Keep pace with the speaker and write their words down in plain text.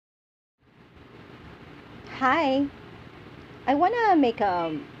Hi, I want to make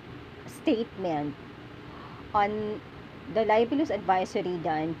a statement on the libelous advisory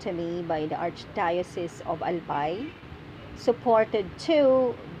done to me by the Archdiocese of Albay, supported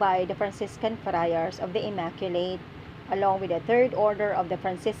too by the Franciscan Friars of the Immaculate, along with the Third Order of the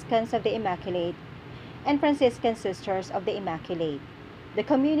Franciscans of the Immaculate and Franciscan Sisters of the Immaculate. The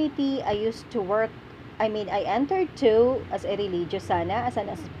community I used to work, I entered to as a religiosana, as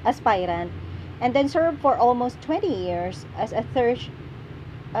an aspirant, and then served for almost 20 years as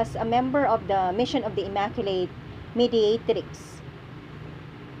a member of the Mission of the Immaculate Mediatrix.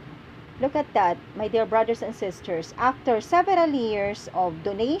 Look at that, my dear brothers and sisters. After several years of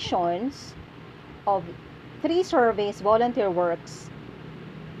donations, of free service, volunteer works,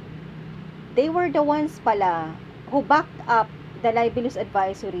 they were the ones pala who backed up the libelous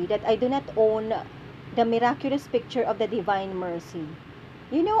advisory that I do not own the miraculous picture of the Divine Mercy.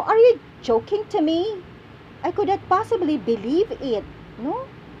 You know, are you joking to me? I could not possibly believe it, no?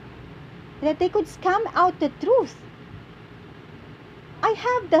 That they could scam out the truth. I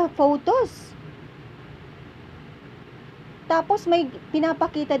have the photos. Tapos may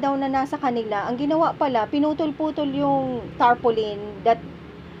pinapakita daw na nasa kanila. Ang ginawa pala, pinutol-putol yung tarpaulin that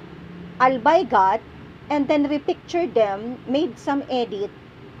Albay got, and then repictured them, made some edit,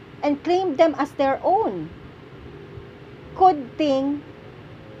 and claimed them as their own. Good thing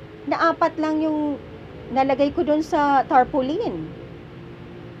na 4 lang yung nalagay ko dun sa tarpaulin.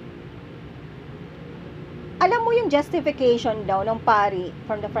 Alam mo yung justification daw ng pari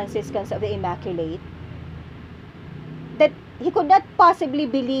from the Franciscans of the Immaculate, that he could not possibly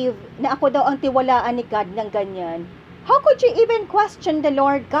believe na ako daw ang tiwalaan ni God ng ganyan. How could you even question the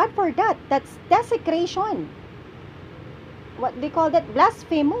Lord God for that? That's desecration. What they call that?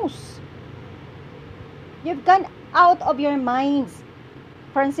 Blasphemous. You've gone out of your minds,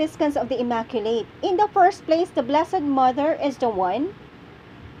 Franciscans of the Immaculate. In the first place, the Blessed Mother is the one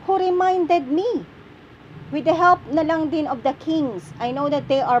who reminded me, with the help na lang din of the kings. I know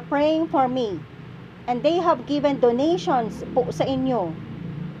that they are praying for me, and they have given donations po sa inyo.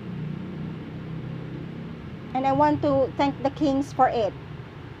 And I want to thank the kings for it,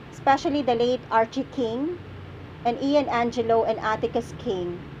 especially the late Archie King and Ian Angelo and Atticus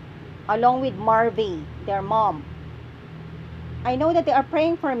King, along with Marvy, their mom. I know that they are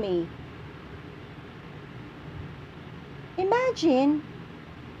praying for me. Imagine,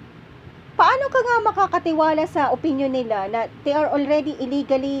 paano ka nga makakatiwala sa opinion nila na they are already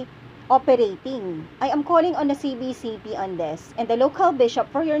illegally operating? I am calling on the CBCP on this and the local bishop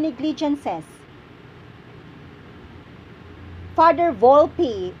for your negligences. Father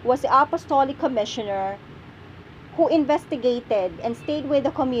Volpe was the apostolic commissioner who investigated and stayed with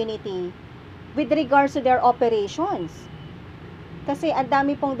the community with regards to their operations. Kasi ang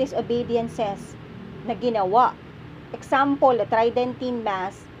dami pong disobediences na ginawa. Example, the Tridentine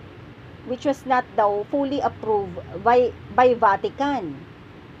Mass, which was not daw fully approved by Vatican.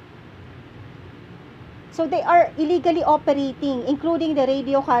 So they are illegally operating, including the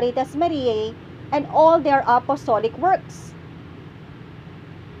Radio Caritas Mariae and all their apostolic works.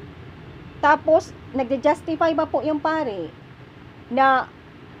 Tapos, nagde-justify ba po yung pare na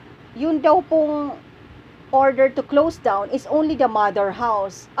yun daw pong order to close down is only the mother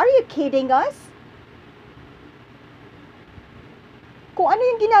house? Are you kidding us? Kung ano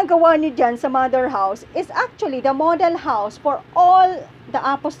yung ginagawa niyo dyan sa mother house is actually the model house for all the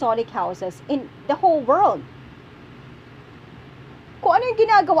apostolic houses in the whole world. Kung ano yung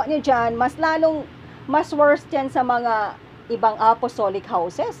ginagawa niyo dyan, mas worse dyan sa mga ibang apostolic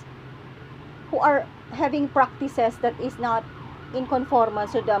houses who are having practices that is not in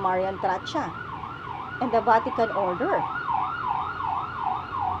conformance to the Marian Tracha and the Vatican order.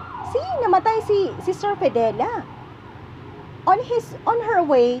 See, namatay si Sister Fidela on her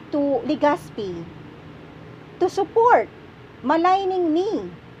way to Legazpi to support maligning me.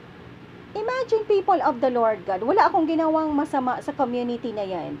 Imagine, people of the Lord God, wala akong ginawang masama sa community na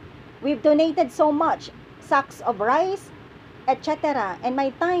yan. We've donated so much, sacks of rice, etc. and my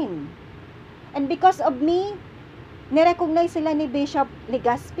time. And because of me, nirecognize sila ni Bishop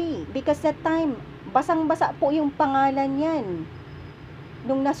Legazpi. Because that time, basang-basa po yung pangalan yan.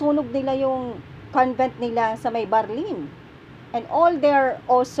 Nung nasunog nila yung convent nila sa may Barlin. And all their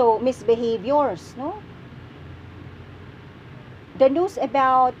also misbehaviors, no? The news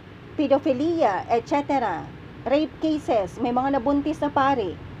about pedophilia, etc. Rape cases, may mga nabuntis na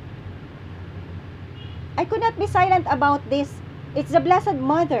pare. I could not be silent about this. It's the Blessed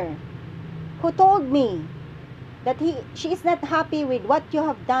Mother who told me that she is not happy with what you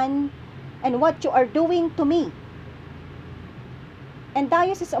have done and what you are doing to me. And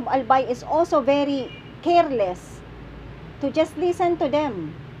Diocese of Albay is also very careless to just listen to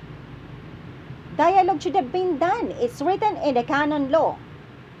them. Dialogue should have been done. It's written in the canon law.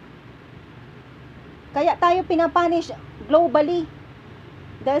 Kaya tayo pinapunish globally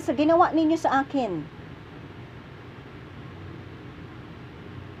dahil sa ginawa ninyo sa akin.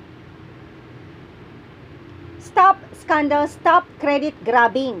 Stop scandal, stop credit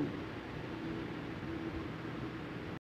grabbing.